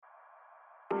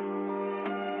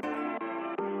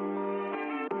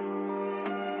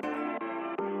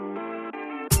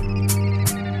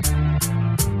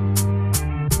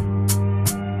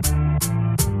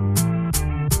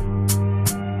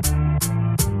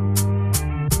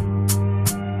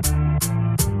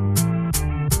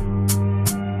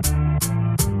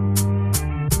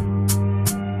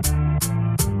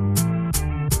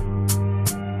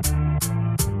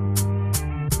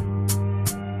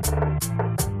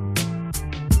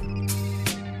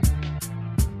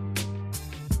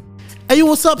Hey,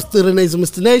 what's up? Still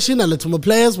Mr. Nation. Hello to my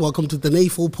players. Welcome to the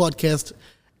NayFul podcast,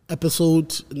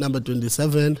 episode number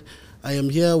 27. I am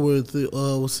here with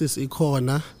Sis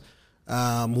Ikhona,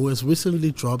 who has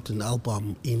recently dropped an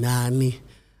album, Inani,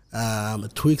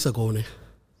 2 weeks ago.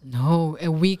 No, a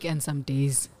week and some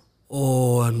days.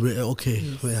 Oh, and okay,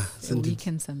 yes, yeah, a week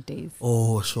and some days.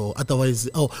 Oh, sure. Otherwise,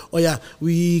 yeah,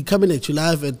 we coming at you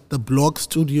live at the Blog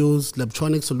Studios,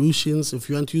 Electronic Solutions. If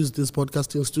you want to use this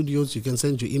podcasting studios, you can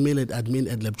send your email at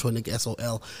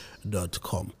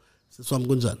admin@electronicsol.com. So I'm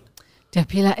going.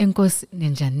 Ndiyaphila enkosi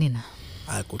ninjani nina?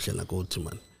 Hayi kuhle nakuthi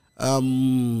man.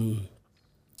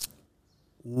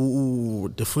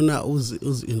 Ndifuna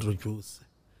uzi introduce,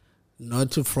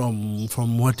 not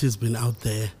from what has been out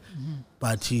there.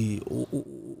 But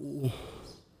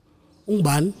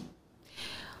ungubani?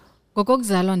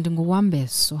 Ngokuzalwa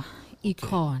ndinguWambeswa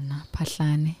Ikhona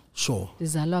Pahlane. Sure.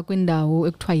 Ndizalwa kwindawo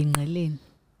ekuthiwa Ngqeleni.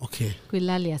 Okay.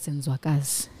 Kwilali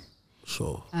yaseNzwakazi.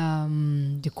 Sure.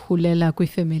 Ndikhulela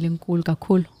kwifamily enkulu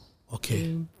kakhulu.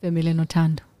 Okay. Family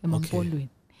enothando emampondweni.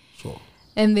 Sure.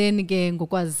 And then ke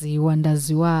ngokwaziwa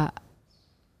ndaziwa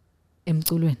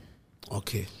emculweni.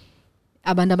 Okay.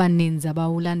 Abantu abaninzi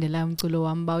abawulandela umculo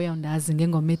wami bawuyandazi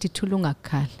ngengoma ethi Thula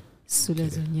ungakhali sisule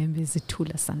zonyembe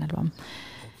zithula sana lwami.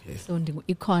 Okay. So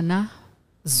Ikhona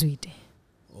Zwide.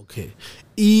 Okay.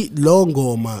 Lo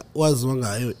ngoma waziwa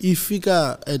ngayo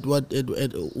ifika at what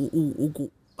at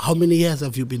how many years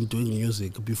have you been doing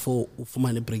music before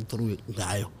ufumane breakthrough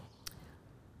ngayo?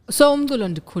 So umculo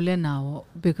ndikhule nawo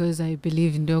because I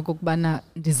believe into yokubana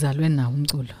ndizalwe nawo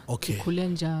umculo. Okay. Ndikhule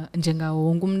njengawo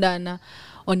wonke umntana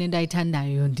onento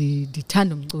ayithandayo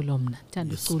ndithanda umculo mna.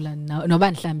 Ndithanda ucula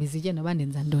noba ndihlamba izitye noba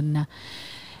ndenza ntoni na.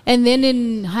 And then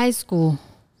in high school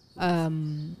I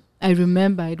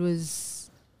remember it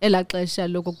was elaxesha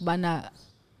lokubana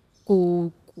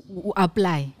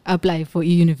apply for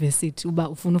university uba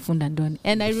ufuna ufunda ntoni.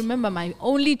 And I remember my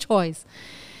only choice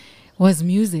was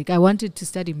music. I wanted to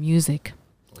study music.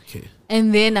 Okay.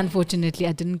 And then unfortunately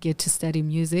I didn't get to study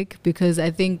music because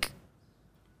I think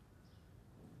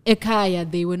ekhaya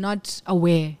they were not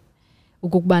aware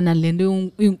ukubana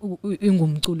lento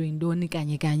ingumculo indoni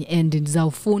kanye and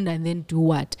ndizawufunda and then do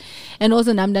what. And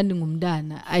also nam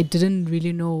ndingumntana I didn't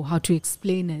really know how to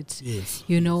explain it. Yes.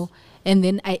 You know. And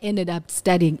then I ended up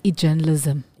studying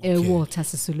journalism at Walter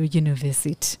Sisulu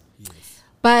University.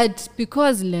 But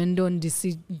because lendo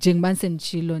njengoba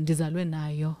senditshilo ndizalwe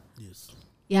nayo. Yes.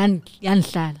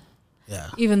 Yanhlala.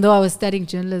 Yeah. Even though I was studying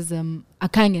journalism,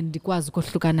 akhange ndikwazi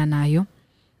ukuhlukana nayo.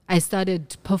 I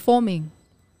started performing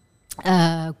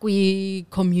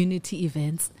community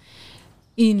events.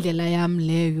 Indlela yam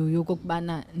leyo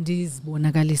yokubana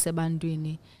ndizibonakalise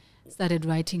ebantwini. Started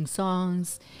writing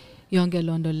songs, yonke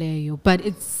londo leyo. But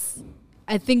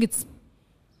I think it's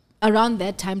around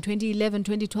that time, 2011,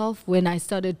 2012, when I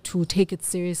started to take it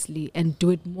seriously and do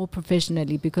it more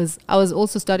professionally because I was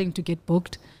also starting to get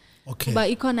booked. Okay. But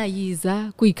Ikhona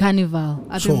yiza carnival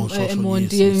Sure,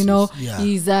 Monti, yes, you know, yeah.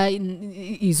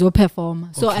 yizo perform.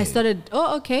 So Okay. I started,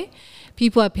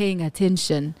 people are paying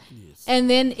attention. Yes. And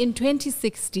then in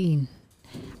 2016,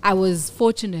 I was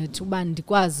fortunate to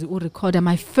ndikwazi urecorda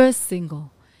my first single.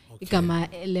 Igama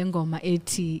lengoma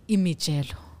ethi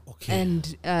Imijelo. Okay.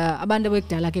 And abantu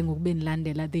bekudala ke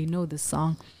ngokubenilandela they know the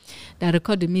song. I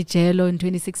recorded Imijelo in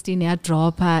 2016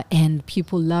 yadropha and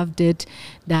people loved it.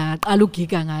 Ndaqala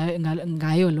ugiga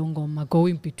ngayo lo ngoma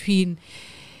going between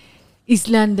East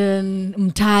London,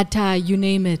 Mthatha, you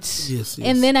name it. Yes.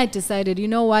 And then I decided, you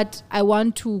know what, I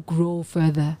want to grow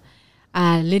further.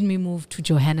 Let me move to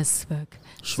Johannesburg.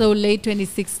 Sure. So late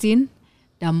 2016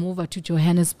 I moved to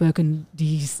Johannesburg and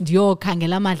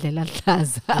ndiyokhangela amadlela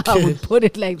ahlaza. I would put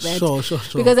it like that. Sure.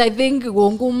 Because I think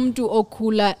wonke umuntu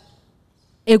okhula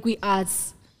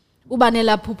ekwi-arts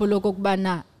ubanela phupho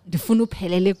lokubana ndifuna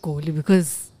uphelela eGoli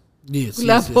because Yes.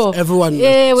 everyone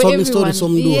Everyone, some story,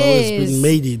 some do has been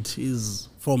made it is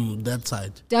from that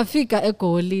side. Ndafika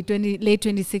eGoli late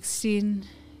 2016,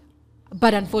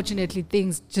 but unfortunately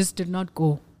things just did not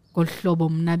go. I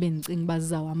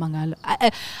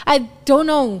don't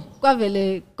know.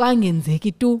 Kwavele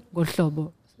kwangenzeki tu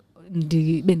ngohlobo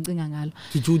bencinga ngalo.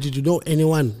 Did you know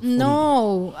anyone?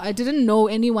 No, I didn't know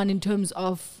anyone in terms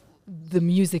of the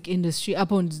music industry.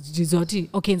 Upon ndizoti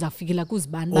okay nzafikela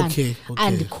kuzibani bani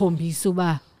andikhombisa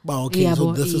uba okay,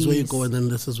 so this is where you go and then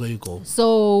this is where you go.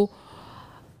 So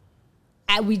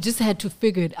we just had to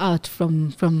figure it out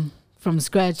from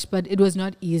scratch, but it was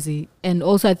not easy. And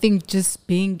also I think just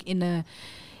being in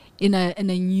in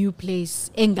a new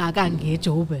place.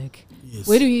 Joburg. Yes.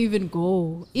 Where do you even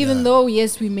go? Even though,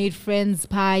 yes, we made friends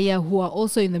Paya who are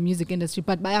also in the music industry,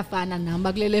 but by a fan and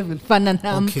number level, fan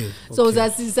and so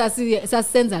that's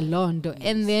sense a lot.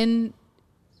 And then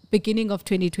beginning of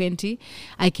 2020,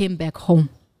 I came back home.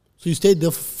 So you stayed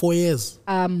there for 4 years?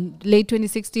 Late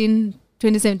 2016,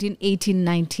 2017, 18,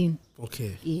 19.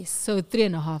 Okay. Yes, so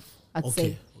 3.5, I'd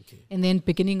say. Okay. And then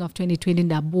beginning of 2020,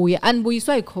 ndabuya. And we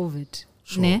saw COVID.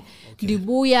 Sure. Ne? Okay.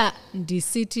 Ndibuya,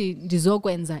 city,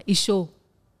 ndizokwenza ishow,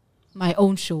 my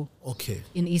own show. Okay.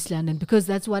 In East London, because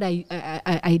that's what I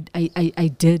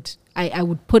did. I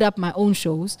would put up my own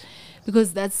shows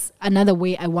because that's another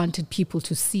way I wanted people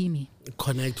to see me.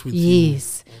 Connect with you.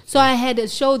 Yes. Okay. So I had a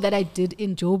show that I did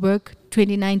in Joburg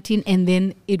 2019, and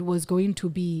then it was going to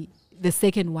be the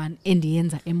second one in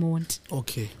Ndienza Emont.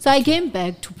 Okay. So I came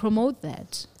back to promote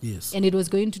that. Yes. And it was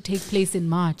going to take place in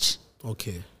March.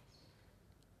 Okay.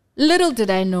 Little did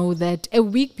I know that a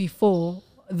week before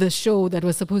the show that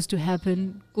was supposed to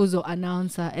happen, Kuzo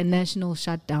announced a national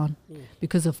shutdown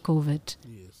because of COVID.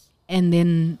 Yes. And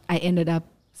then I ended up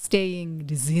staying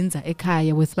Dizinza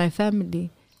Ekaya with my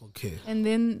family. Okay. And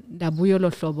then ndabuya lo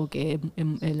hlobo ke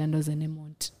eLandos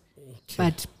eMont.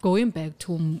 But going back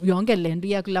to yonke lento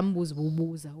iyakulambuza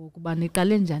ubuza ukuba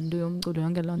niqale njani into yomculo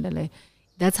yonke lonto le.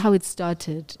 That's how it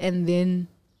started. And then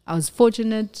I was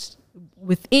fortunate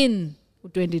within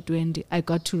 2020 I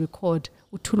got to record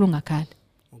Uthulunga Khali.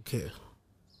 Okay.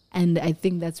 And I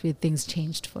think that's where things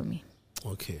changed for me.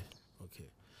 Okay.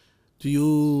 Do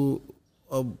you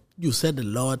you said a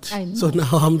lot, I know. so now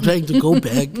I'm trying to go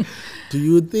back. Do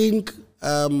you think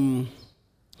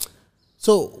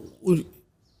so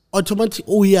automatic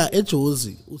uya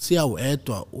eJozi usiya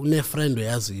wedwa une friend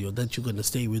oyaziyo that you're going to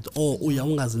stay with, or uya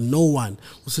ungazi no one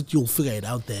usithi you'll figure it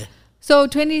out there? So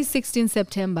 2016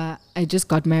 September I just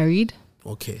got married.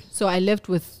 Okay. So I left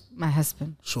with my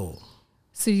husband. Sure.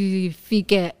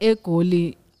 Sifike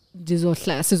eGoli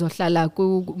sizohlala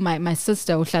my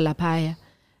sister uhlala phaya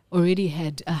already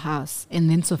had a house, and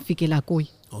then sofikela kuyi.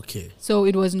 Okay. So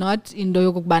it was not into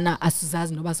yokubana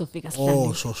asizazi noba sofika sihlale.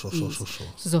 Oh, sure.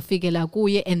 Sizofikela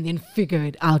kuye and then figure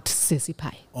it out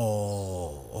sesiphaya.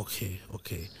 Oh, okay.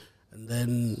 And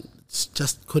then it's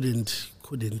just couldn't.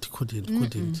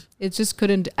 It just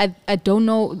couldn't. I don't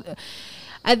know.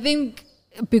 I think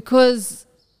because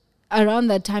around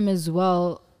that time as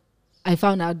well, I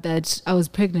found out that I was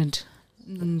pregnant.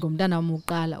 Ngomntana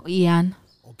wokuqala, Iyana.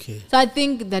 Okay. So I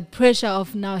think that pressure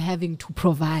of now having to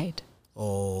provide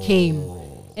came.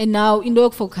 And now into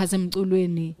yokufocus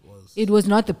emculweni, it was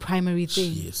not the primary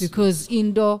thing. Yes, because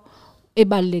into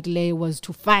ebalulekileyo was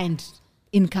to find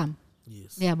income.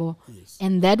 Yes. Yabo. Yes.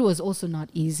 And that was also not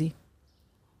easy.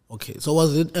 Okay. So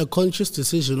was it a conscious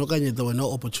decision, okanye there were no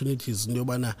opportunities? I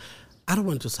don't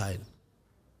want to sign.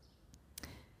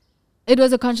 It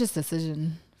was a conscious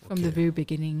decision from the very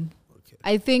beginning. Okay.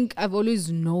 I think I've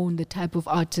always known the type of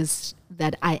artist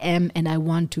that I am and I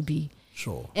want to be.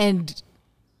 Sure. And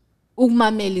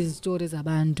ukumamela stories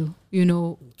abantu,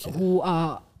 who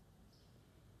are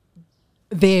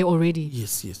there already.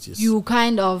 Yes. You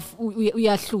kind of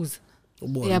uyahluza.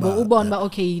 Ubona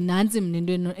okay, nansi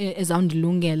mina into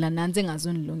ezawundilungela, nansi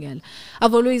engazondilungela.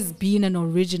 I've always been an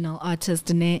original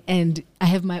artist, and I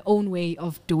have my own way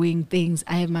of doing things.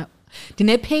 I have my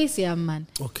pace, man.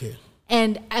 Okay.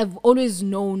 And I've always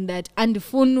known that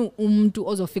andifuni umuntu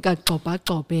ozofika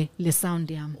gxobha le sound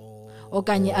yam.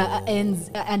 Okanye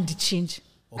and change.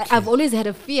 I've always had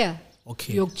a fear.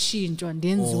 Okay. Yokutshintshwa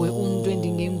ndenziwe umuntu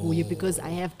endingenguye because I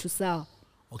have to sell.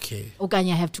 Okay.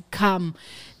 Okanye I have to come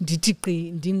ndithi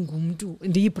gqi ndingumuntu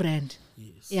ndiyibrand.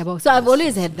 Yes. Yeah, so I've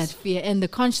always had that fear, and the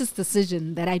conscious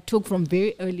decision that I took from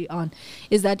very early on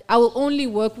is that I will only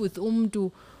work with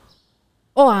umuntu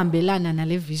ohambelana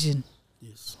nale vision.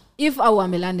 Yes. If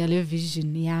awuhambelana nale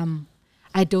vision yam,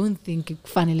 I don't think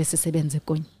kufanele sisebenze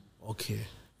kunye. Okay.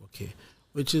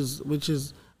 Which is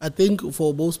I think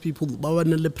for most people,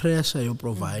 the pressure you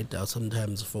provide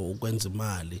sometimes for ukwenza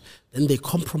imali, then they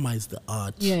compromise the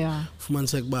art. Yeah.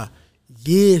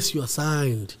 Yes, you are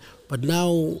signed, but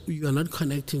now you are not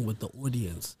connecting with the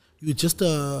audience. You're just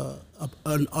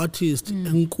an artist,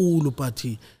 enkulu, but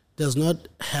he does not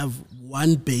have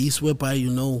one base whereby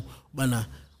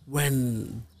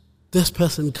when this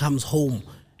person comes home,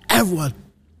 everyone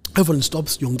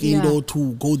stops Yongindo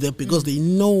to go there because they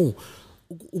know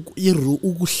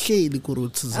ukuhleli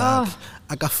kuroots zakhe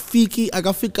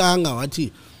akafikanga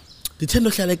wathi ndithanda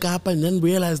uhlala eKapa, and then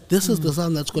realize this is the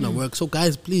sound that's going to work. So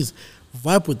guys, please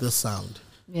vibe with this sound.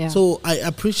 Yeah. So I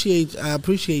appreciate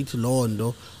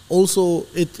Londo. Also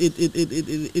it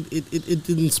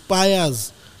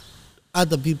inspires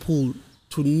other people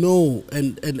to know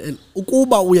and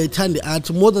ukuba uyayithanda art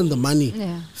more than the money,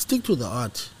 stick to the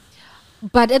art.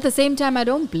 But at the same time, I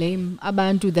don't blame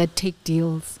abantu that take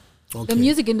deals. Okay. The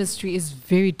music industry is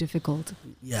very difficult.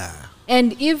 Yeah.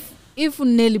 And if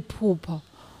uneli phupha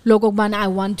lokokubana I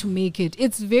want to make it,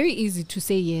 it's very easy to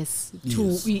say yes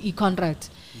to a contract.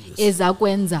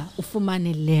 Ezakwenza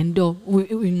ufumane lento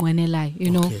uyinqwenelayo,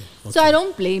 you know. Okay. So I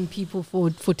don't blame people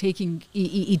for taking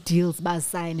deals by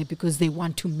sign it because they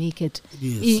want to make it.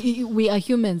 Yes. We are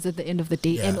humans at the end of the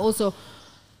day, Yeah. and also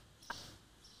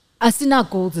asina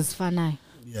goals is fine.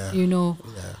 Yeah. You know.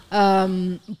 Yeah.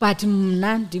 But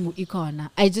mna ndingu Ikhona,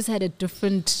 I just had a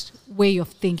different way of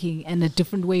thinking and a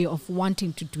different way of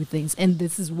wanting to do things, and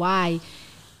this is why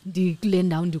ndikule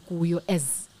ndawo ndikuyo as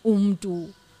umntu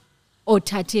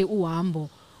othathe uhambo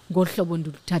ngohlobo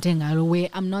ndiluthathe ngalo, where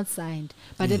I'm not signed,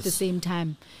 but at the same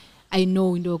time I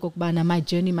know into yokokubana my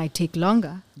journey might take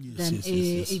longer than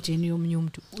a journey yomnye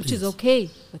umntu, which is okay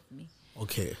with me.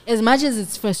 Okay. As much as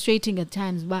it's frustrating at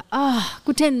times, but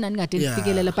kutheni ndingade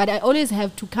ndifikelela, but I always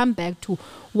have to come back to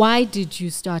why did you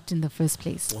start in the first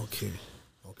place? Okay.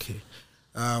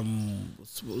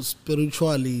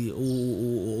 Spiritually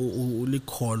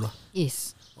ulikholwa.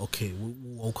 Yes. Okay,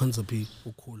 ukhonza phi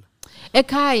ukhula?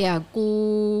 Ekhaya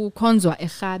kukhonzwa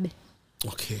eRhabe.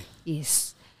 Okay.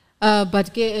 Yes.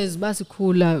 But ke as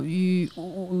basikhula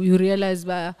you realize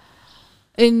ba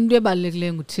into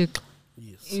ebalulekileyo nguThixo.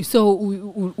 Yes. So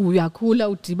uyakhula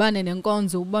udibane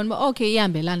nenkonzo ubona ba okay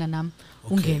ihambelana nami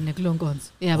ungene kuloo nkonzo.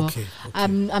 Yabo. Okay.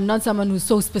 I'm not someone who's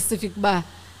so specific ba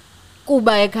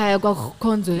kuba ekhaya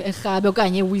kwakhonzwe eRhabe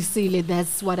okanye wisile,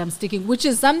 that's what I'm sticking, which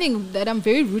is something that I'm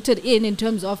very rooted in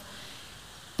terms of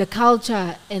the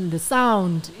culture and the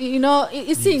sound, you know.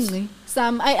 Isingqi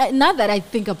sam, now that I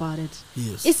think about it,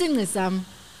 isingqi sam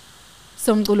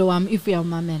somculo wam if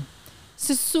uyawumamela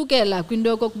sisukela kwinto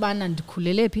yokokubana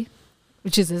ndikhulele phi,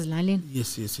 which is ezilalini.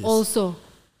 Yes. Also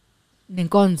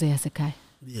nenkonzo yasekhaya.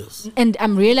 Yes. And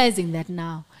I'm realizing that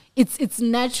now it's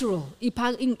natural.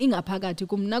 Ingaphakathi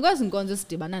kum nakwazi inkonzo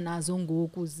sidibana nazo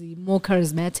ngoku more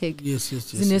charismatic. Yes.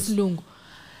 Zinesilungu.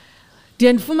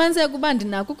 Ndiyandifumaniseka ukuba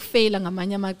ndinako ukufeyila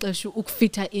ngamanye amaxesha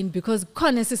ukufita in, because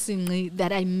khona sisingqi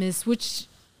that I miss, which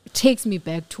takes me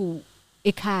back to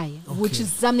ekhaya, which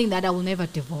is something that I will never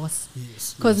divorce.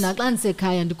 Yes. Because naxa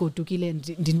ndisekhaya ndigodukile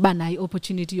ndiba nayo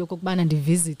opportunity yokokubana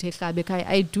ndivisit eRhabe ekhaya,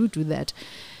 I do that.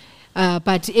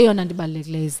 But eyona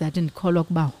ndibalulekileyo is that ndikholwa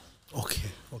ukuba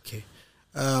Okay.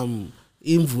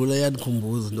 Imvula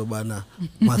yandikhumbuza into yobana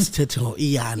masithethe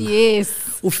ngo-Iyana. Yes.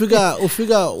 Ufika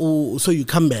so you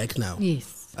come back now. Yes.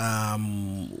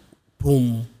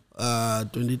 Boom.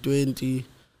 2020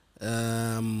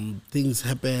 things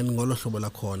happen ngolo hlobo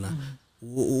lakhona.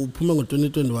 Uphuma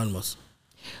ngo-2021 mos.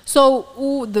 So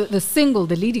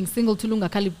the leading single Tulunga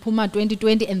Kali Puma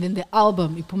 2020, and then the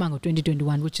album Ipuma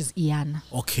 2021, which is Iyana.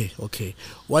 Okay.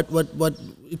 What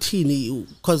Tini,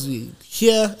 because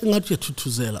here ingathi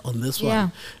yathuthuzela on this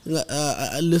one.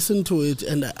 I listened to it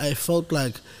and I felt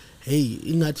like, hey,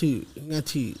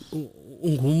 ingathi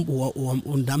ungumbu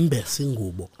undambese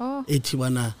ngubo. Ethi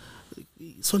bana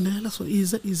sonela so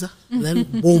iza then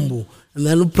boom and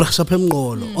then brush up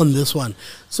emqolo on this one.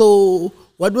 So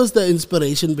what was the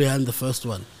inspiration behind the first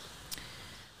one?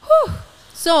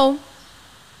 So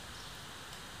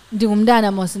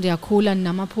ndingumntana mos ndiyakhula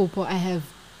namaphupho. I have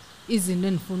izinto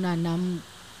endifuna nam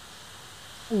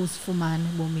uzifumana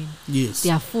ebomini. Yes.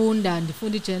 Ndiyafunda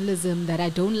journalism that I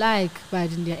don't like,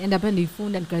 but end up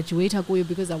ndiyifunda ndigraduate kuyo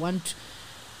because I want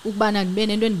ukubana ndibe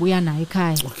nento endibuya nayo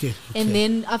ekhaya. Okay. And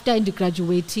then after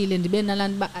ndigraduatile ndibe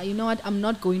nalani ba, you know what, I'm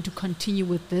not going to continue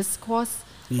with this course.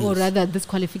 Yes. Or rather this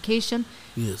qualification.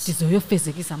 Yes.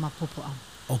 Ndizoyofezekisa amaphupho am.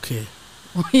 Okay.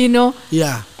 You know?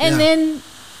 Yeah. And then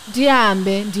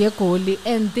ndihambe ndiyegoli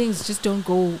and things just don't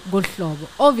go hlobo.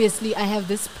 Obviously I have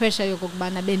this pressure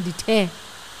yokokubana bendithe.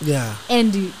 Yeah.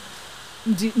 And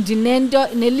ndinento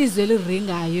nelizwe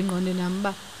eliringayo engqondweni nami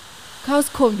ba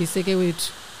khawusikhombise ke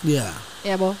wethu. Yeah.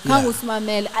 Yabo,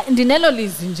 khawusimamela ndinelo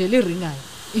lizwi nje liringayo.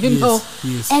 You know?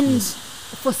 Yes. And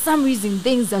for some reason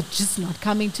things are just not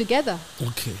coming together.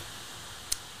 Okay.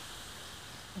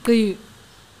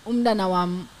 Umntana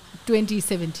wam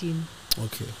 2017.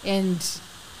 Okay. And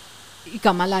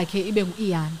igama lakhe ibe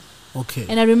ngu-Iyana. Okay.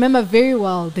 And I remember very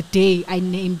well the day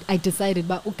I decided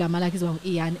ba ugama lakhe izoba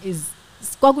ngu-Iyana is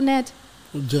kwakunet.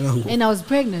 And I was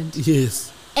pregnant.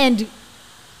 Yes. And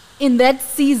in that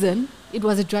season it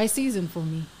was a dry season for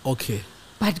me. Okay.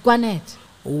 But kwanet.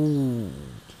 Oh.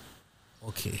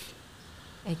 Okay.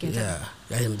 I get it.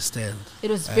 I understand.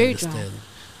 It was very dry.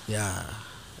 Yeah.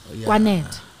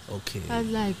 Kwanet. Okay. I was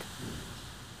like,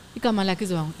 igama lakhe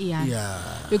izoba Iyana. Yeah.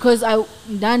 Because I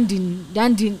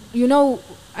dandi, you know,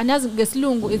 anazi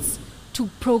ngesilungu it's to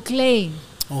proclaim.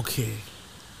 Okay.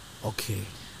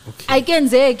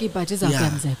 Ayikenzeki but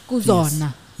izakenzeka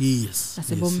kuzona. Yes.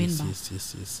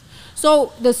 Yes.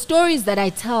 So the stories that I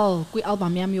tell kwi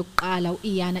album yami yokuqala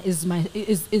Iyana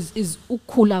is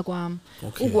ukukhula kwami,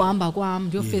 ukuhamba kwami,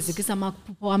 ndiyofezekisa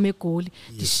amaphupho wami eGoli,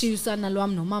 ndishiyisana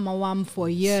lwami nomama wami for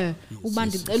a year, uba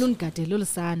ndicela undigadele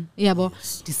olusana, yabo,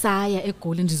 ndisaya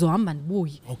eGoli ndizohamba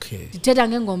ndibuye. Ndithetha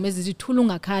ngengoma ezithi thula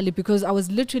ungakhali because I was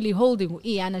literally holding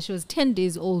Iyana, she was 10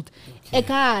 days old.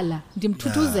 Ekhala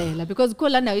ndimthuthuzela because kho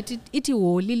lana ithi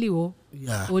woliliwo.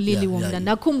 Oliliwo mna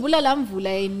nakhumbula la mvula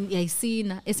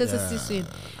yayisina esesesiswini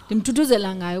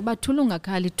ndimthuthuzela ngayo uba thula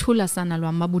ungakhali thula sana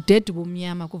lwami abudede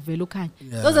bomnyama kuvela ukhanya.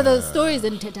 Those are the stories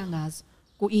endithetha ngazo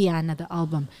ku Iyana the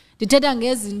album. Ndithetha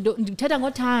ngezinto, ndithetha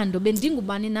ngothando,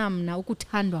 bendingubani namna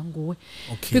ukuthandwa nguwe,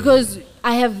 because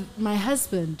I have my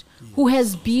husband who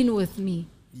has been with me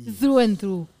through and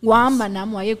through. Wahamba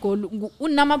nami wayeGoli,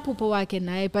 unamaphupho wakhe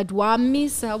naye but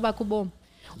wamisa uba kubomi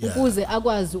ukuze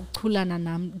akwazi ukuchulana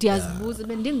nami. Ndiyazibuza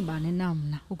bendingubani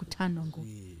namna ukuthandwa nguwe.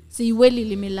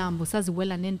 Siyiwelile imilambo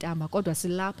saziwela nentamba kodwa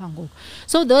silapha ngoku.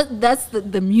 So that's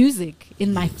the music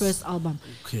in my first album.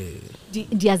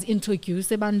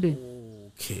 Ndiyazi-introduce ebantwini.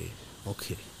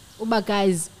 Okay. Uba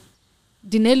guys,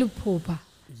 ndineluphupha.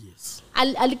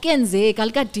 Alikenzeki,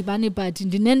 alikadibani but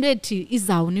ndinento ethi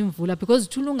izawuna imvula because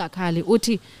thula ungakhali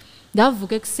uthi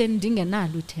ndavuka ekuseni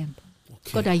ndingenalo ithemba.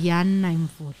 Kodwa yana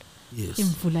imvula.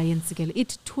 Imvula yensikele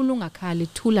ithi thula ungakhali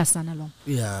thula sana lo.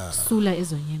 Sula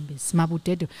ezonyembezi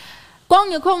mabudede.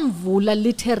 Kongekho mvula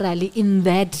literally in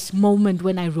that moment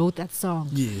when I wrote that song.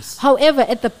 However,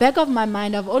 at the back of my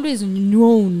mind I've always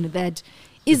known that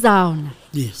izawuna.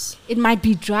 It might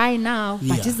be dry now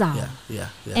but izawuna.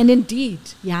 And indeed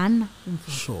yana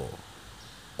imvula. Sure.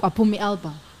 Kwaphuma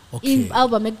i-album.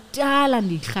 I-album ekudala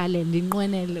ndiyirhalela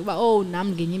ndinqwenele uba oh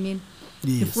nami ngenye imini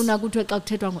ndifuna kuthiwe xa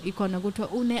kuthethwa ngo-Ikhona kuthiwe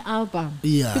une-album.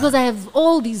 Because I have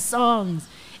all these songs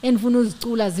endifuna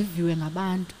uzicula ziviwe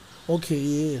ngabantu.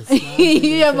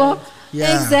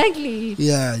 Exactly.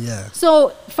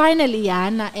 So finally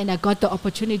Iyana, and I got the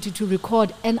opportunity to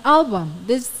record an album.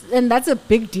 And that's a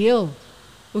big deal.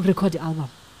 We record the album.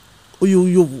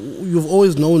 You've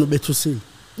always known Betusile?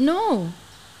 No.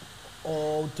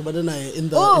 In the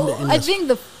industry. I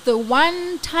think the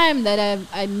one time that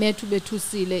I met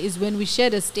Betusile is when we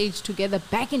shared a stage together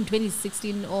back in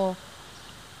 2016, or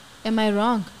am I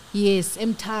wrong? Yes,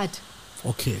 Mthatha.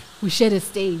 We shared a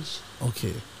stage.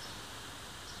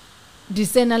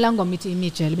 Disena lango miti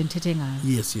imijele benthethe ngayo.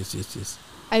 Yes.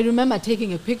 I remember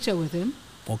taking a picture with him.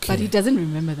 But he doesn't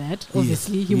remember that.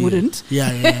 Obviously, he wouldn't.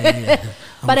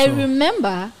 But I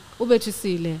remember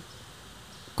Betusile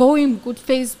going to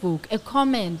Facebook, a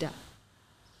commenter.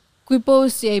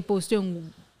 Kwipost yayiposte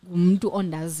ngumuntu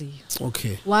ondaziyo.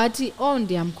 Wathi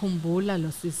ndiyamkhumbula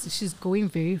lo sisi, she's going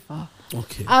very far.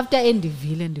 After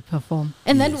Ndilive and perform.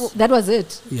 And that was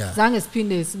it. Zange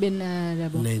siphinde sibe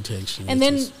intention. And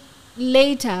then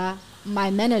later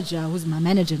my manager, who's my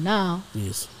manager now,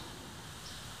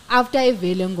 after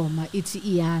ivele ngoma ithi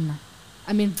Iyana,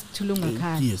 I mean thula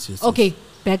ungakhali. Okay,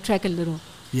 backtrack a little.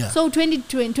 So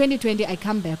 2020 I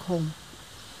come back home.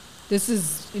 This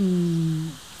is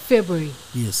in February.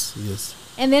 Yes.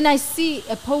 And then I see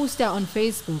a poster on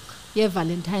Facebook,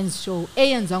 Valentine's show,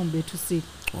 eyenza nguBetusile.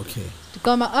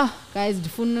 Ndikoma guys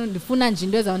ndifuna nje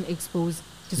into ezawuni-expose.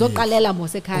 Ndizoqalela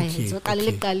mos ekhaya, ndizoqalela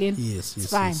ekuqaleni. It's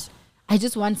fine. I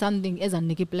just want something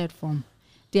ezawunika i-platform.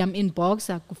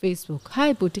 Ndiyam-inboxa kuFacebook.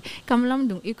 Hi buti, igama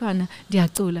lam Ikhona,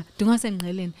 ndiyacula,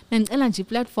 ndingaseNgqeleni. Bendicela nje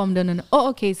i-platform no.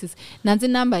 Okay sis, nantsi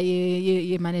inamba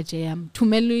ye-manager yam.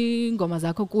 Thumela iingoma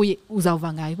zakho kuye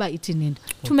uzawuva ngayo uba ithini into.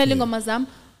 Thumela iingoma zam.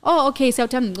 Okay,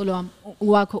 siyawuthanda umculo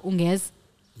wakho ungeza.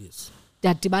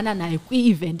 Ndadibana naye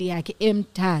kwi-event yakhe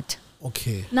eMthatha.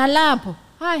 Nalapho,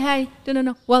 hi,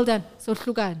 no, well done,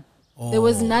 sohlukana. There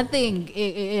was nothing,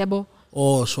 yabo.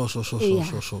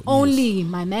 Sure. Only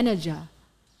my manager.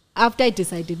 After I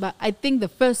decided, but I think the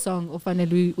first song of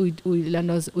we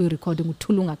recording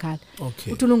Thula ungakhali.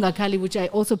 Thula ungakhali, which I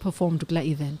also performed to that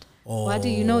event. What do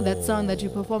you know that song that you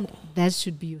performed? That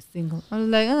should be your single. I was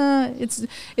like,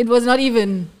 it was not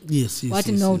even.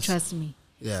 Trust me.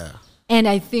 And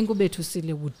I think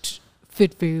Betusile would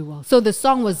fit very well. So the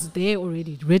song was there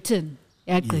already written.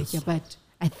 But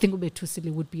I think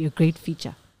Betusile would be a great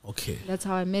feature. That's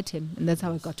how I met him, and that's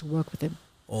how I got to work with him.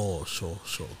 Sure.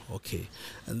 Okay.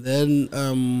 And then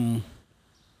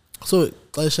so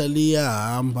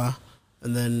Hamba,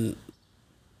 and then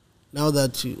now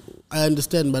that I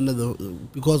understand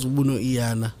because Uno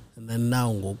Iyana, and then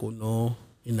now Ngoko no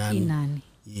Inani.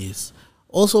 Yes.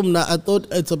 Also, I thought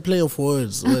it's a play of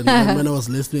words when I was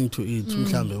listening to it.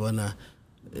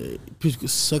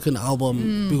 Second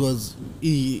album, because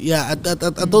I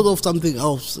thought of something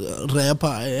else,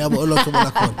 rapper,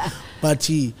 but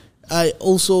I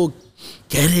also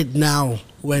get it now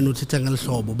when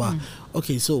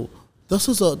okay, so this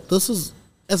is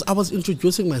as I was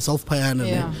introducing myself,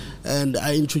 Payana, and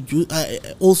I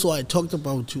talked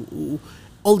about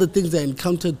all the things I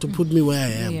encountered to put me where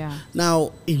I am.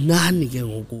 Now, Inani,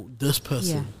 this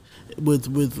person, with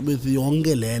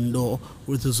Ngqeleni or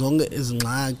with Zonga is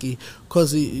Ngaki,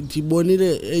 because in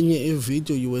a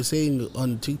video you were saying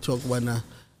on TikTok when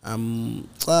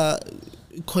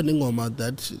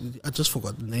that I just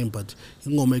forgot the name, but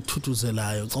ingoma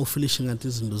ekuthuzelayo xa ufilishing at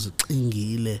izinto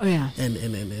ziqingile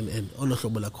and all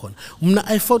ohlobo lakhona.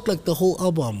 I felt like the whole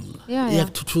album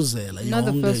iyakuthuthuzela. Not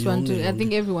the first one too. I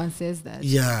think everyone says that.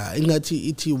 Yeah, ingathi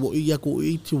iti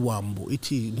wambo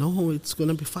iti no, it's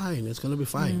gonna be fine. It's gonna be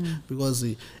fine because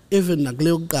even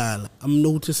nakuleyo kuqala I'm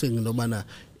noticing nobana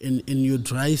in your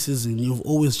dry season you've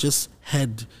always just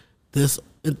had this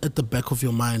at the back of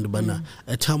your mind, but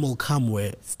a time will come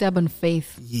where stubborn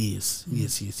faith. Yes.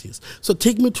 So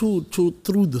take me through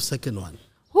the second one.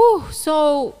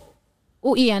 So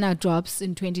Iyana drops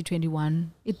in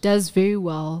 2021. It does very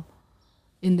well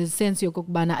in the sense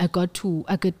yokokubana I got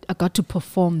to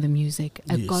perform the music.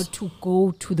 I got to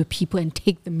go to the people and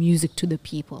take the music to the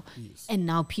people. And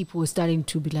now people were starting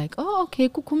to be like, oh, okay,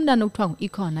 kukumna nokuthiwa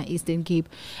Ikhona Eastern Cape,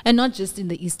 and not just in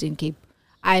the Eastern Cape.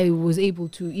 I was able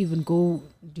to even go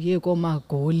and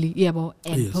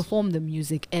perform the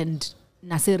music and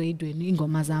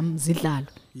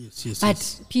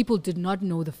but people did not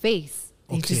know the face.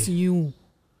 They just knew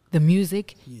the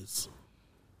music.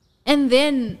 And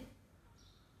then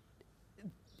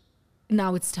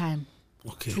now it's time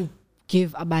to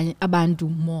give abantu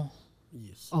more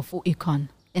of Ikon.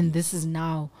 And this is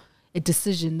now a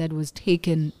decision that was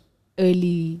taken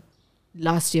early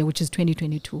last year, which is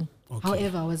 2022.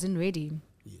 However, I wasn't ready.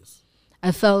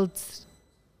 I felt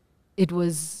I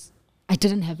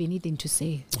didn't have anything to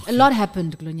say. A lot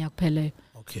happened, Glonyak Pele.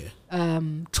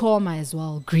 Trauma as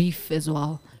well, grief as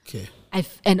well.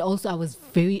 And also I was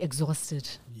very exhausted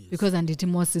because I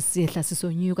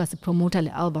promoted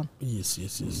the album.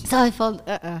 So I felt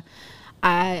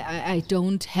I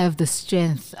don't have the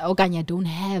strength. I don't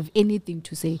have anything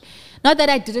to say. Not that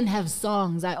I didn't have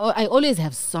songs. I always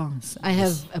have songs. I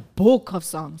have a book of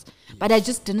songs. But I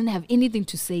just didn't have anything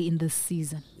to say in this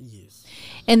season.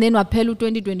 And then Wapelu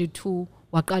 2022,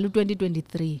 Wakalu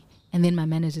 2023. And then my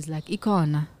manager's like,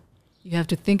 Ikhona, you have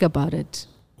to think about it.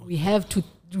 We have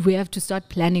to start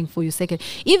planning for your second.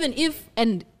 Even if,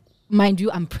 and mind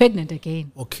you, I'm pregnant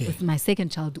again with my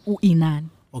second child, Inani.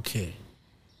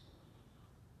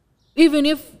 Even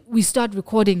if we start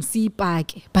recording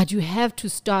Sipake, but you have to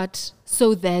start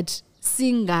so that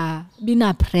singa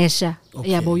bina pressure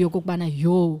yabo yokubana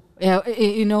you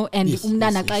know, and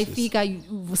umntana xa ifika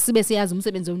sibe siyazi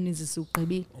umsebenzi omninzi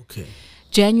siwugqibile.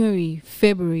 January,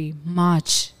 February,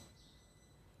 March,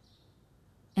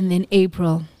 and then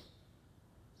April,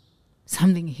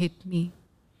 something hit me.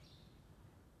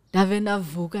 Ndave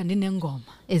ndavuka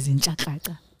ndinengoma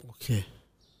ezintshaxaxa.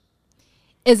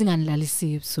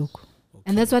 Ezinganilalisiyo ebusuku.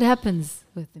 And that's what happens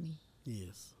with me.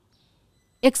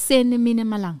 Ekuseni mina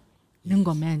emalanga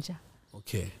nengoma entsha.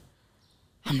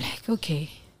 I'm like, okay,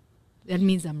 that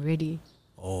means I'm ready.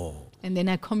 And then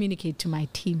I communicate to my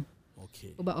team.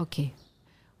 But okay,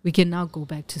 we can now go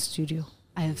back to studio.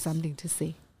 I have something to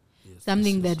say.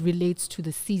 Something that relates to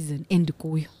the season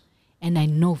endikuyo. And I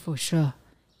know for sure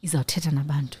izawuthetha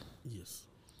nabantu.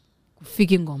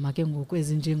 Kufika ingoma ke ngoku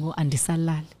ezinjengo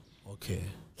andisalali.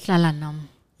 Hlala nam.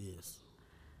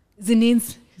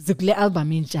 Zininzi zikule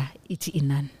album entsha ithi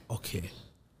Inani.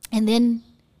 And then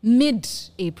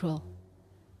mid-April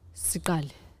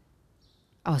siqale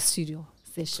our studio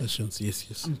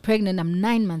sessions. I'm pregnant. I'm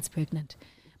 9 months pregnant.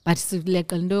 But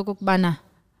sileqa into yokubana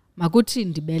makuthi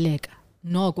ndibeleka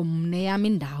noko mne yami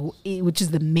indawo, which is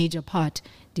the major part,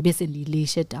 ndibe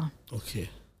sendiyilayishe down.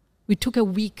 We took a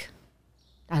week.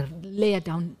 I lay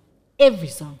down every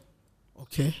song.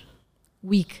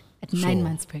 Week at 9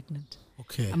 months pregnant.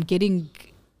 I'm giving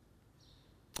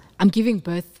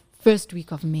birth first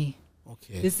week of May.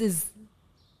 This is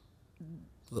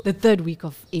the third week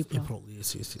of April.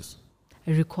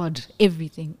 I record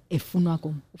everything.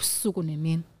 Ubusuku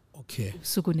nemini.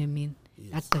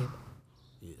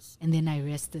 And then I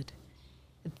rested.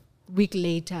 A week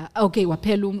later,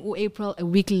 April, a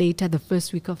week later, the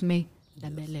first week of May,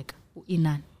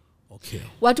 Inani. Okay.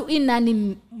 What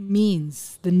Inani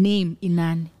means, the name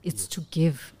Inani, it's to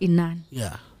give. Inani.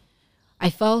 Yeah. I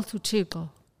felt to Chico,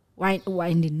 why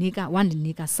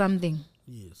wandinika something.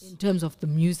 Yes. In terms of the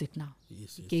music now.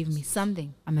 Yes, He gave me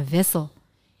something. I'm a vessel.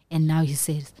 And now he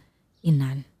says,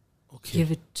 Inani.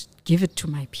 Okay. Give it to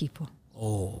my people.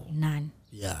 Oh. Inani.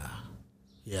 Yeah.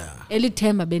 Yeah.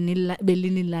 Elithemba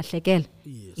belinilahlekela.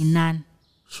 Yes. Inani.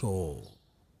 Sure.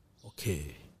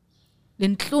 Okay.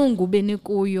 Lenhlungu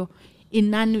benikuyo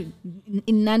inani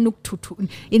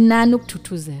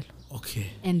ukuthuthuzela. Okay.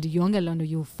 And yonke lonto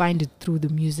you'll find it through the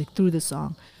music, through the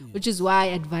song, which is why I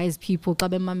advise people xa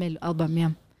bemamela album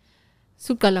yam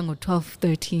suqala ngo-12,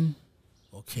 13.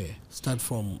 Okay. Start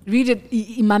from. Read it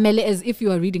imamele as if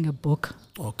you are reading a book.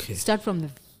 Okay. Start from the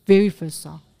very first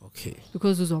song. Okay.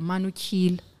 Because uzomana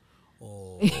utyhile.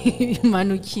 Oh.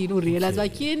 Umana utyhile urealize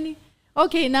batyhini.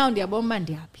 Okay, now ndiyabona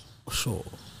ndiyaphi. Sure.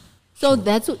 So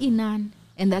that's Inani,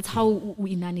 and that's how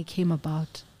Inani came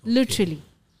about. Okay. Literally.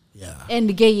 Yeah.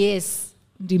 And yes,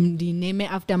 the name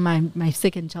after my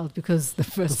second child because the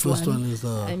first one is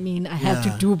I mean, I have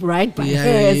to do right by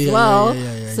her as well.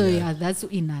 So that's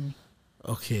Inani.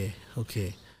 Okay.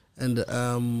 And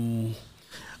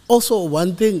also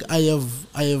one thing I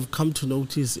have come to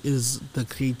notice is the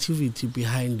creativity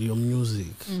behind your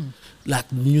music,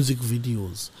 like music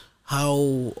videos.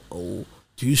 How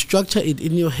do you structure it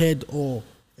in your head, or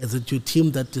is it your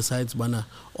team that decides, Bana,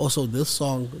 also this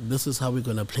song, this is how we're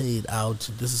gonna play it out,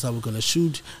 this is how we're gonna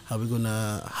shoot, how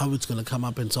it's gonna come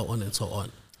up, and so on and so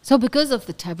on? So because of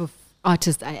the type of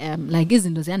artist I am, like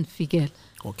izinto ziyandifikela.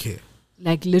 Okay.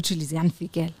 Like literally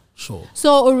ziyandifikela. Sure.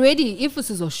 So already if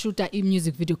sizoshoota a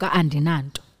music video ka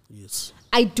andinanto. Yes.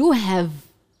 I do have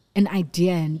an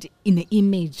idea and in an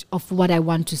image of what I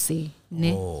want to say.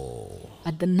 Ne? Oh.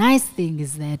 But the nice thing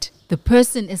is that the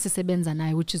person esisebenza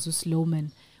naye, which is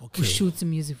Sloman, who shoots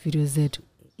music videos, that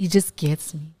he just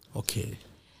gets me. Okay.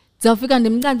 Zawufika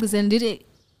ndimcacisele ndithi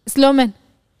Sloman,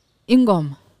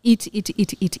 ingoma,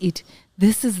 eat.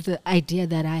 This is the idea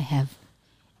that I have.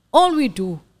 All we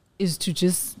do is to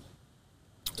just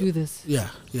do this. Yeah.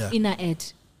 Inner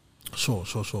ed. Sure.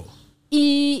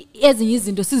 Ezinye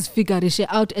izinto sizifigurishe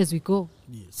out as we go.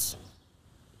 Yes.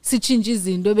 Sichinje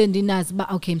izinto bendinazi ba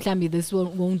okay mhlambi this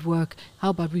won't work, how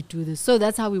about we do this? So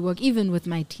that's how we work, even with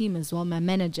my team as well, my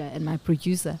manager and my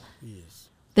producer. Yes.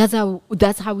 That's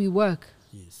how we work.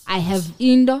 Yes. I have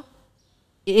indo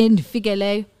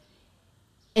figure,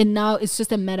 and now it's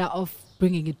just a matter of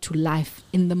bringing it to life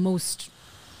in the most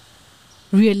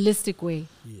realistic way.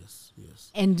 Yes.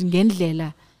 And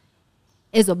ngendlela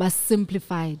ezoba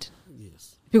simplified.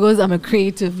 Yes. Because I'm a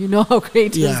creative, you know how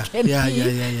creatives can be.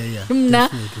 Yeah.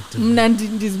 Mna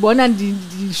ndizibona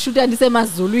ndishuta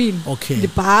ndisemazulwini. Okay.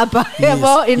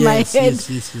 Ndibhabha in my head.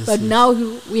 Yes, but now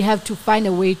we have to find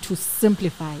a way to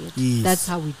simplify it. Yes. That's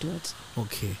how we do it.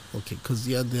 Okay. Because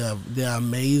they are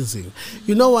amazing.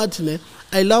 You know what, ne?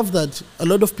 I love that a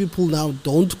lot of people now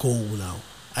don't go now.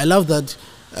 I love that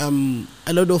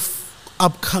a lot of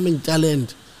upcoming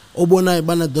talent. Obona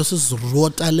Ibana, this is raw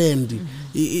talent.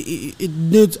 It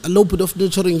needs a little bit of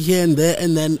nurturing here and there,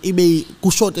 and then it may go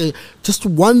short. Just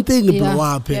one thing,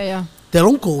 yeah. They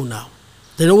don't go now.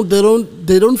 They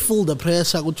don't feel the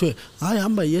pressure.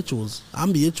 I'm by choose.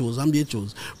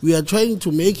 We are trying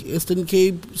to make Eastern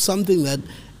Cape something that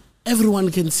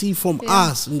everyone can see from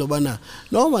us in Dobana.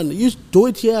 No man, you do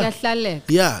it here.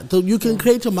 Yeah, so you can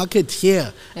create a market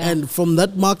here, and from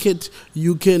that market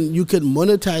you can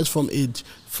monetize from it,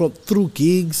 through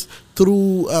gigs,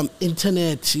 through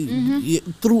internet,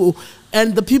 through,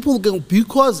 and the people can,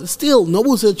 because still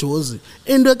nobo sejozi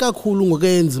into kakhulu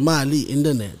ngokuyenza imali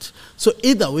internet. So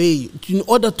either way, in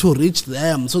order to reach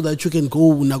them, so that you can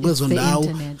go nakwezo ndawo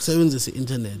sebenzisa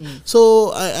internet.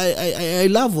 So I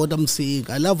love what I'm saying.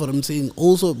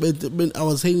 Also, but I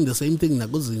was saying the same thing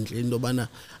nakuzinhle into bana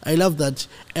I love that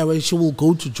she will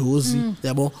go to Josie,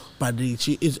 yabo, but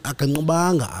she is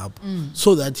akanqobanga up,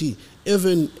 so that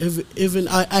even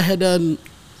I had an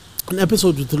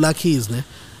episode with Lucky's, ne,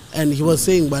 and he was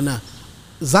saying bana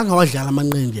zanga wadlala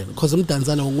amanqindi because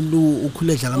umdantsana ngomuntu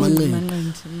ukhule edlala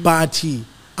amanqindi, but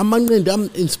amanqindi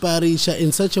am-inspiration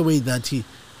in such a way that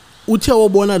uthe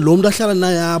wabona lo muntu ahlala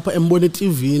naye apha embona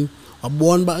eTV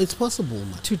wabona ba it's possible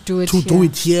man to do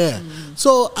it here.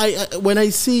 So I when I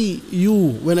see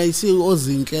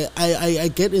Ozinhle, I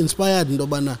get inspired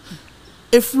ndobana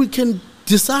if we can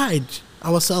decide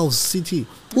ourselves, city,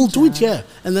 we'll do it here,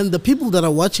 and then the people that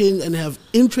are watching and have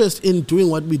interest in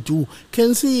doing what we do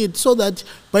can see it, so that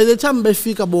by the time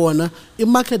befika bona, the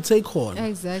market take on.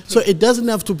 Exactly. So it doesn't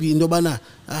have to be indobana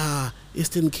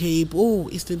Eastern Cape,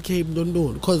 Eastern Cape, don't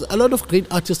know. Because a lot of great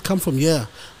artists come from here,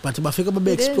 but bafika babe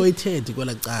exploited.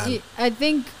 I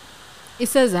think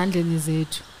isezandleni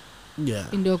zethu. Yeah.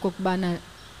 Into yokokubana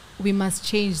we must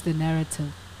change the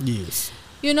narrative. Yes.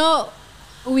 You know,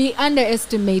 we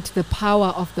underestimate the power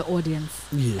of the audience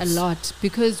a lot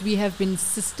because we have been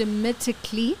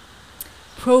systematically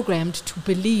programmed to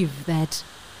believe that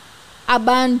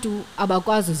abantu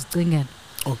abakwazi uzigcingela.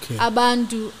 Okay.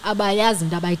 Abantu abayazi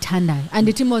into abayithandayo. And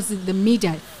it was the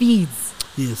media feeds.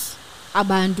 Yes.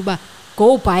 Abantu ba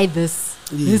go buy this.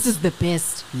 Yes. This is the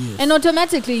best. Yes. And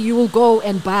automatically you will go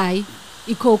and buy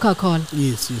a Coca-Cola.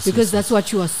 Yes. Because that's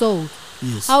what you are sold.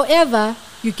 Yes. However,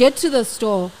 you get to the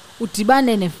store,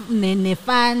 udibane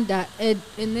nefanda, and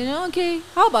then okay,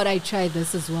 how about I try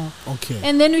this as well? Okay.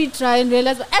 And then we try and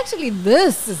realize, well, actually,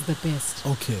 this is the best.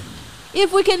 Okay.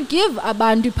 If we can give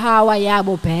abantu power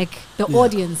yabo back, the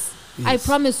audience, I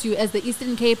promise you, as the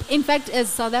Eastern Cape, in fact, as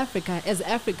South Africa, as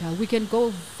Africa, we can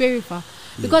go very far.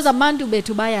 Because abantu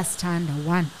bethu bayasithanda,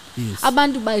 one. Yes.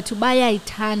 Abantu bethu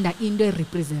bayayithanda into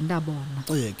erepresenta bona.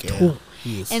 Two.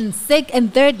 Yes. And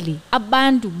thirdly,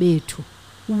 abantu bethu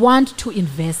want to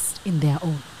invest in their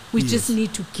own. We just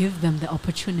need to give them the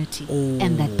opportunity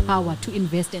and that power to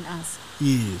invest in us.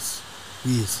 Yes.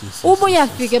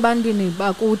 Ubuyafika ebantwini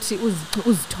bakuthi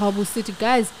uzithoba usithi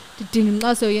guys didinga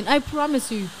inkxaso yini. I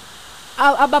promise you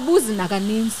ababuzi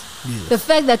nakaninzi. The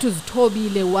fact that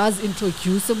uzithobile was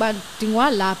introduced uba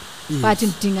dingwa lapha but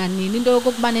ndinga nini into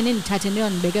yokubana nendithathe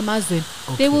ndiyonibeka emazweni.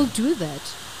 They will do that.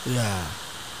 Yeah.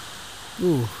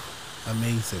 Ooh,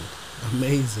 amazing.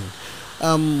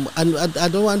 And I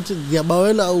don't want to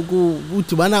ngiyabawela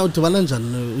udibana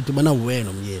njani udibana wena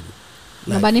nomyeni.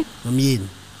 Nobani? Nomyeni.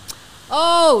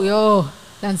 Oh, yo,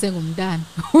 dancengumntana.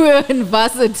 We're in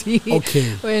varsity.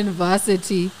 Okay. We're in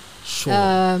varsity.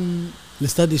 Sure. We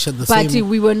studied at the same. But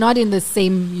we were not in the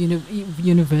same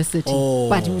university. Oh.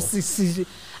 But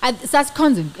that's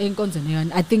constant.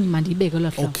 I think mandibeke lo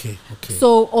hlobo. Okay.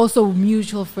 So also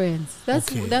mutual friends.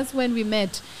 That's when we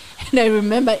met. And I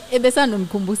remember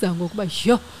ebesandomkhumbuza ngokuba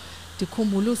yo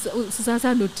ndikhumbula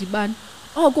sisasandodibana.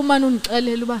 Oh kumane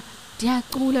undixelela uba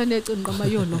ndiyacula necinga ma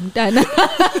yo lo mntana.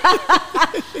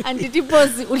 Andithi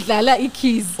phosi udlala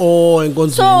keys. Oh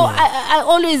enkonzweni. So I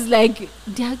always like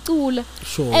ndiyacula.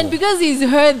 Sure. And because he's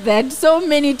heard that so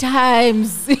many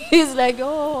times, he's like,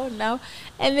 oh now.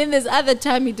 And then there's other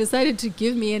time he decided to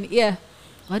give me an ear.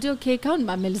 What okay, count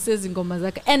mamelisezi ngoma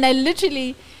zakhe. And I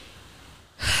literally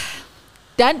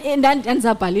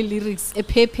ndizabhala lyrics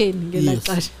ephepheni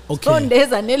ngelaxesha. So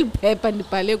ndeza neliphepha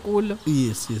ndibhale kulo.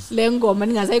 Yes. Le ngoma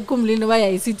ndingasayikhumbuli noba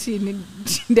yayisithini.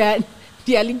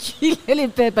 Ndiyalikhile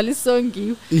liphepha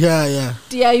lisongiwe. Yeah.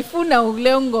 Ndiyayifuna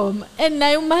ukule ngoma. And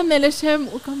naye umamele shem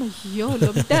ukama yo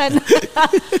lo mntana.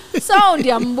 So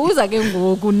ndiyambuza ke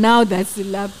ngoku now that's the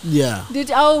lap. Yeah.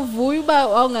 Ndithi awuvuyi uba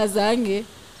awungazange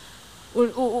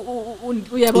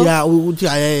uyabo. Yeah, uthi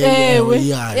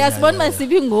yeah. Yasibona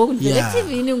masibi ngoku ndivele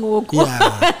TV-ni ngoku.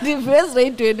 Ndiveze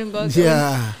radioweni ngoku.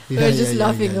 Yeah. We're just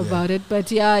laughing about it,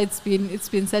 but yeah, it's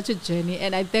been such a journey,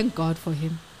 and I thank God for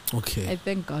him. Okay. I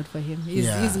thank God for him.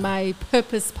 He's my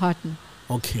purpose partner.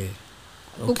 Okay.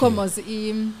 Ukomos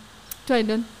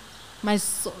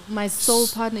my soul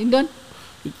partner. Indon?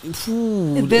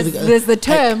 There's the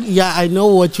term. I know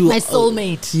what you. My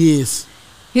soulmate. Yes.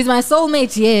 He's my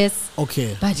soulmate, yes.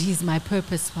 Okay. But he's my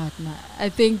purpose partner. I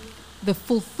think the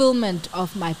fulfillment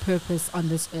of my purpose on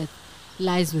this earth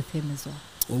lies with him as well.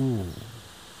 Oh.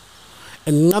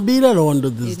 And ngabila rondo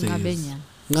these days.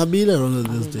 Ngabila rondo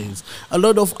these days. A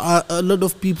lot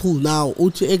of people now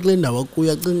uthi ekulenda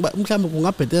wakuya cinga mhlawumbe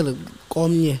kungabhetela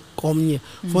komnye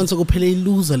fonse kuphele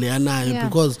iluza le yanayo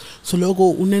because so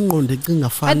lokho unengqondo ecinga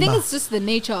fana. I think it's just the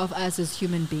nature of us as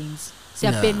human beings.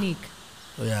 Siyapenik.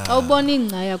 Yeah. Awubona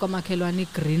ingca kwamakhelwane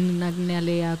green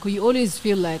nakunale yakho, you always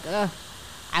feel like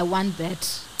I want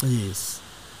that. Yes.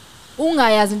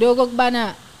 Ungayazi into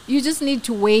yokubana you just need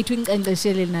to wait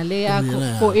unkcenkceshele nale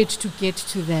yakho for it to get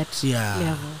to that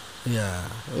level. Yeah.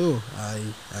 Oh,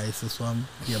 I siswam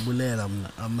ngiyabulela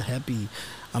mina.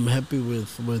 I'm happy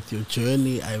with your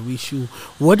journey. I wish you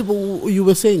what you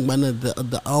were saying, man,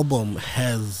 the album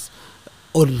has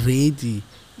already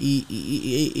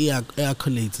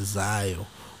accolades zayo.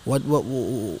 What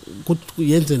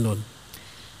yenze non?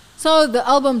 So the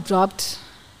album dropped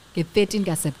the 13th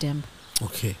of September.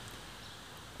 Okay.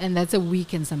 And that's a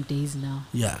week and some days now.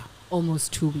 Yeah.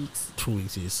 Almost 2 weeks. 2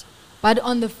 weeks, yes. But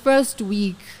on the first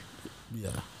week,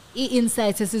 yeah,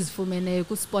 insights is for me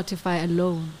Spotify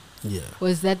alone. Yeah.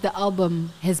 Was that the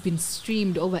album has been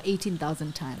streamed over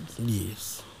 18,000 times.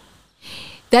 Yes.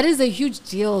 that is a huge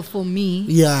deal for me.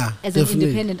 Yeah, as definitely. an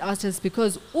independent artist,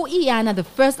 because Iyana, the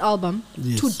first album,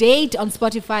 Yes. to date on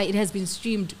Spotify, it has been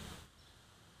streamed,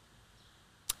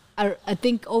 I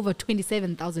think, over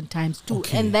 27,000 times too.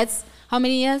 Okay. And that's how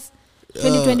many years?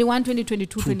 2021,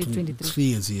 2022, 2023. 3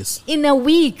 years, yes. In a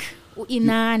week,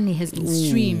 Inani has been Ooh,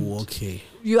 streamed. okay.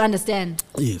 You understand?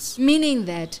 Yes. Meaning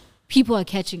that people are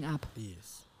catching up.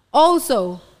 Yes.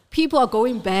 Also, people are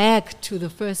going back to the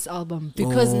first album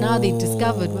because now they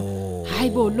discovered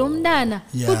Hayibo lo mntana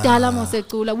kudala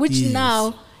mosecula, which Yes.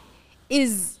 now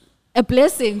is a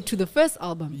blessing to the first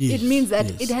album. Yes, It means that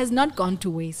yes. it has not gone to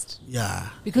waste. Yeah.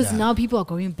 Because yeah. now people are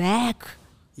going back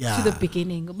Yeah. to the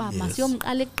beginning. Uba, Yes.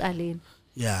 masiyomqala ekuqaleni.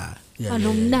 Yeah. Yeah. Lo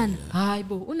yeah, yeah, mntana,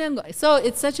 hayibo, unengo- So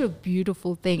it's such a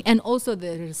beautiful thing. And also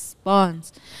the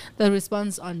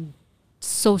response on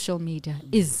social media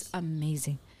is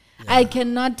amazing. I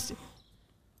cannot,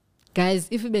 guys,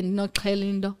 if bendinoxhela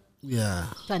into Yeah.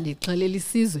 ndandixhelela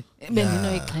isizwe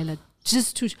bendinoyixhela,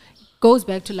 just to goes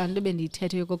back to laa nto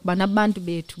bendiyithethe yokokubana abantu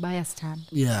bethu bayasithanda.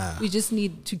 Yeah. We just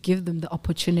need to give them the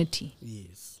opportunity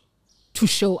Yes. to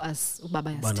show us ukuba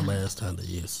Bana bayasithanda. bayasithanda,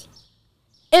 yes.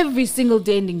 Every single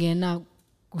day ndingena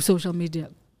ku-social media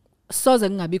soze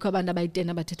kungabikho abantu abayi-10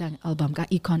 abathetha nge-album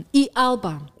ka-Econ.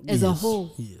 I-album as a Yes, whole,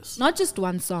 yes. not just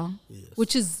one song, Yes.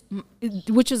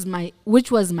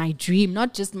 which was my dream,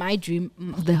 not just my dream,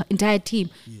 the entire team.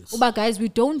 Yes. But guys, we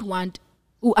don't want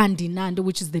U-Andinando,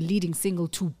 which is the leading single,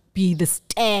 to be the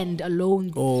stand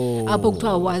alone. Oh. Apho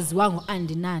kuthiwa waziwa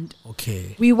ngo-Andinando.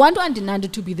 Okay. We want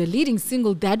Andinando to be the leading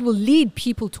single that will lead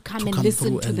people to come and come listen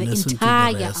through to and the listen to the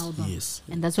entire rest, album. yes.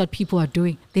 And that's what people are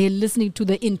doing. They're listening to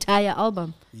the entire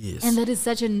album. Yes. And that is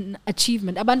such an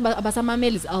achievement. Abantu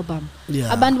abasamameli's album.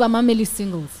 Yeah. Abantu bamameli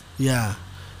singles. Yeah.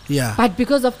 Yeah. But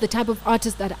because of the type of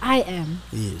artist that I am,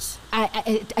 Yes.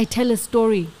 I tell a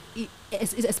story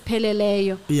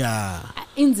esipheleleyo. Yeah.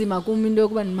 Inzima kum into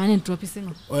yokuba ndimane ndidrop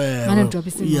isingle. Mane ndidrop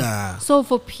isingle. Yeah. So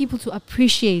for people to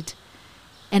appreciate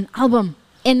an album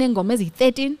enengoma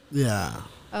eziyi-13, Yeah.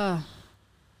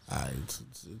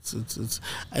 It's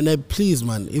and please,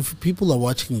 man, if people are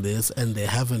watching this and they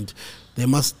haven't, they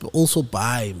must also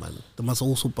buy, man. They must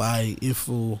also buy. If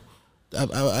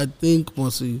I think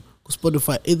mostly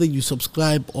Spotify, either you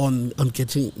subscribe on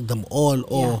getting them all,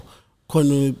 or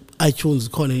iTunes,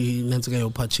 you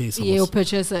purchase. you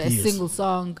purchase a Yes. single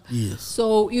song. Yes.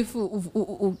 So if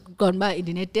gone by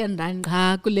ndine-10 rand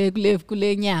qha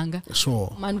kule nyanga,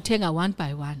 Sure. man uthenga one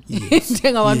by one. Yes.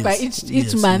 Uthenga one by Yes. each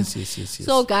Yes, month. yes.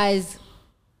 So guys,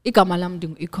 igama lam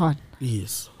ndingu-Ikhona.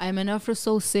 Yes. I'm an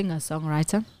Afro-soul singer,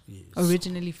 songwriter, Yes.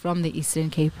 originally from the Eastern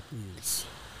Cape. Yes.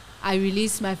 I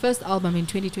released my first album in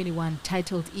 2021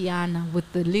 titled Iyana with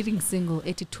the leading single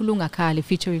Eti Tulungakhale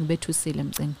featuring Betusile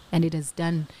Mcinga, and it has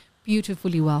done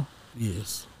beautifully well.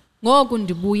 Yes. Ngoku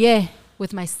ndibuye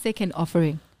with my second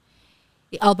offering.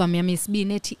 The album yami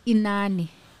yesibini ethi Inani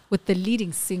with the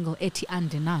leading single Eti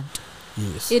Andinando.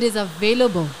 Yes. It is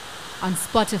available on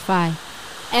Spotify,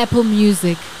 Apple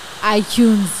Music,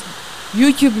 iTunes,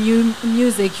 YouTube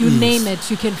Music, you Yes. name it,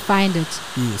 you can find it.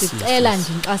 Yes, yes, Ndicela yes.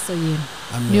 nje inkxaso yenu.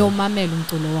 Amen. Niyomamela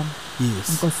umculo wami. Yes.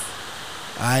 Nkosi.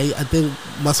 I think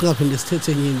masingaphinde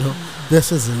sithethe into.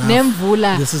 This is enough.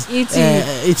 Nemvula This is ithi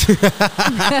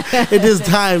it is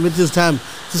time. It is time.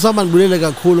 So someone really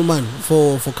kakhulu man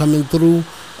for coming through.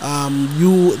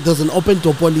 There's an open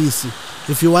door policy.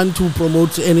 If you want to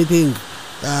promote anything,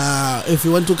 if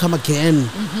you want to come again,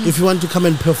 if you want to come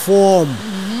and perform,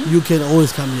 you can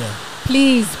always come here.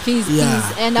 please.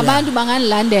 Yeah, And yeah. abantu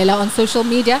banganilandela on social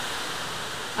media.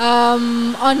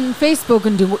 On Facebook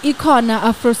ndingu Ikhona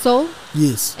Afro-soul,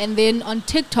 Yes. and then on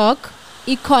TikTok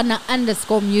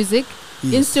Ikhona_music,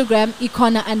 Yes. Instagram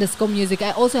Ikhona_music.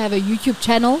 I also have a YouTube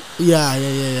channel. Yeah.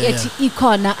 It's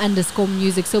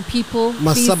Ikhona_music. So people,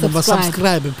 please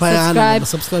subscribe.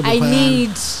 Subscribe. I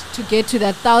need to get to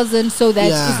that 1,000 so that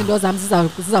Yeah. izinto zami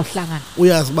zizawuhlangana.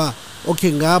 Uyazi ba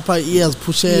okay ngapha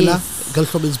iyaziphushela Yes.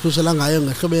 ngelihlobo eziphushela ngayo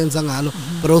ngehlobo yenza ngalo,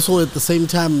 but also at the same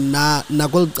time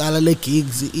nakwelicala le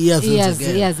gigs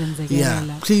iyazenzekela.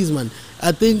 Iyazenzekela. Please man,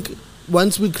 I think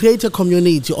once we create a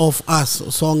community of us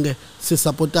sonke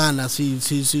sisupportana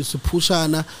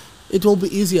siphushana, it will be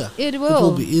easier. It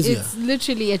will be easier. It's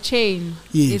literally a chain.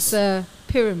 Yes. It's a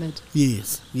pyramid.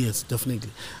 Yes, definitely.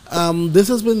 This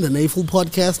has been the NayFul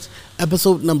podcast,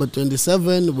 episode number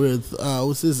 27 with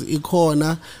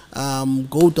Ikhona.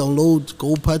 Go download,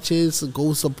 go purchase,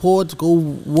 go support, go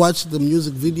watch the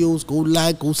music videos, go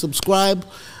like, go subscribe.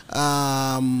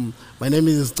 My name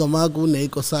is Tomagu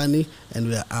Neikosani, and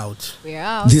we are out.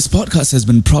 This podcast has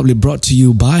been proudly brought to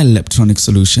you by Electronic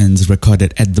Solutions,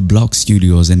 recorded at the Block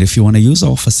Studios. And if you want to use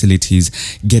our facilities,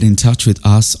 get in touch with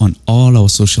us on all our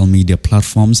social media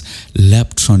platforms,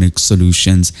 Electronic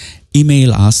Solutions.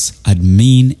 Email us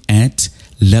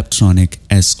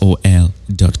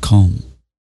admin@leptronicsol.com.